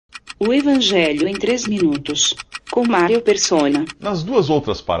O Evangelho em 3 minutos, com Mário Persona. Nas duas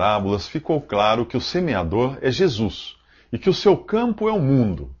outras parábolas ficou claro que o semeador é Jesus e que o seu campo é o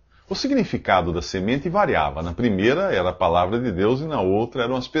mundo. O significado da semente variava. Na primeira era a palavra de Deus e na outra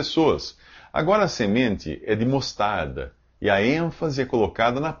eram as pessoas. Agora a semente é de mostarda e a ênfase é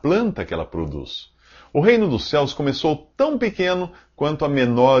colocada na planta que ela produz. O reino dos céus começou tão pequeno quanto a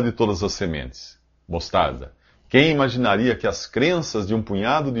menor de todas as sementes, mostarda. Quem imaginaria que as crenças de um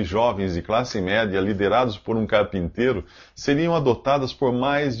punhado de jovens de classe média liderados por um carpinteiro seriam adotadas por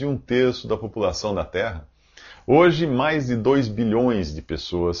mais de 1/3 da população da Terra? Hoje, mais de 2 bilhões de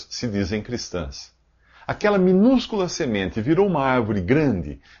pessoas se dizem cristãs. Aquela minúscula semente virou uma árvore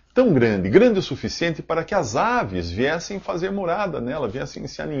grande, tão grande, grande o suficiente para que as aves viessem fazer morada nela, viessem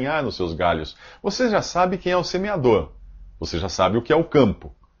se aninhar nos seus galhos. Você já sabe quem é o semeador. Você já sabe o que é o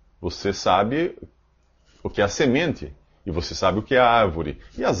campo. Você sabe o que é a semente, e você sabe o que é a árvore.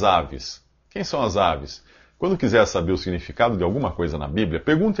 E as aves? Quem são as aves? Quando quiser saber o significado de alguma coisa na Bíblia,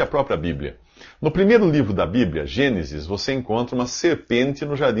 pergunte à própria Bíblia. No primeiro livro da Bíblia, Gênesis, você encontra uma serpente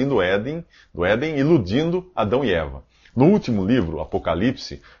no jardim do Éden iludindo Adão e Eva. No último livro,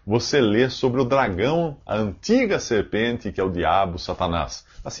 Apocalipse, você lê sobre o dragão, a antiga serpente, que é o diabo, Satanás.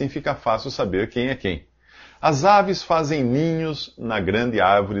 Assim fica fácil saber quem é quem. As aves fazem ninhos na grande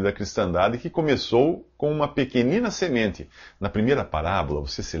árvore da cristandade que começou com uma pequenina semente. Na primeira parábola,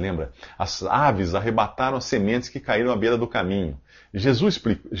 você se lembra? As aves arrebataram as sementes que caíram à beira do caminho.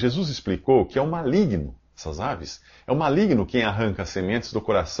 Jesus explicou que é o maligno, essas aves, é o maligno quem arranca as sementes do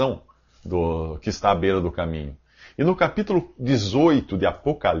coração que está à beira do caminho. E no capítulo 18 de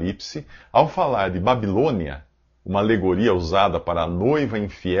Apocalipse, ao falar de Babilônia, uma alegoria usada para a noiva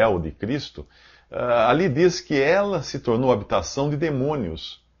infiel de Cristo, ali diz que ela se tornou habitação de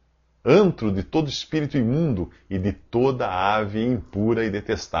demônios, antro de todo espírito imundo e de toda ave impura e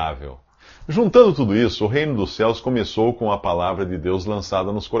detestável. Juntando tudo isso, o reino dos céus começou com a palavra de Deus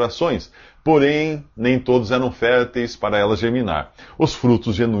lançada nos corações, porém nem todos eram férteis para ela germinar. Os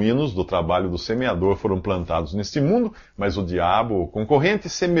frutos genuínos do trabalho do semeador foram plantados neste mundo, mas o diabo, o concorrente,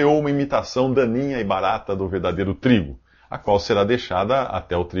 semeou uma imitação daninha e barata do verdadeiro trigo, a qual será deixada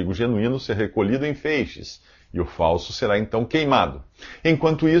até o trigo genuíno ser recolhido em feixes, e o falso será então queimado.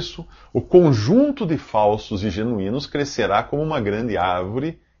 Enquanto isso, o conjunto de falsos e genuínos crescerá como uma grande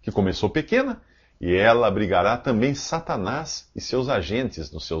árvore, que começou pequena, e ela abrigará também Satanás e seus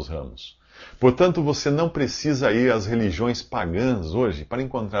agentes nos seus ramos. Portanto, você não precisa ir às religiões pagãs hoje para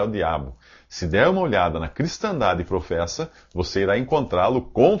encontrar o diabo. Se der uma olhada na cristandade professa, você irá encontrá-lo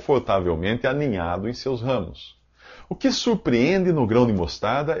confortavelmente aninhado em seus ramos. O que surpreende no grão de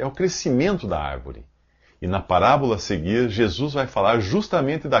mostarda é o crescimento da árvore. E na parábola a seguir, Jesus vai falar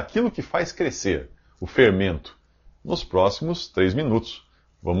justamente daquilo que faz crescer, o fermento. Nos próximos 3 minutos,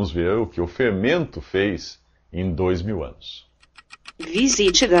 vamos ver o que o fermento fez em 2000 anos.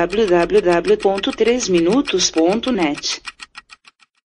 Visite www.3minutos.net.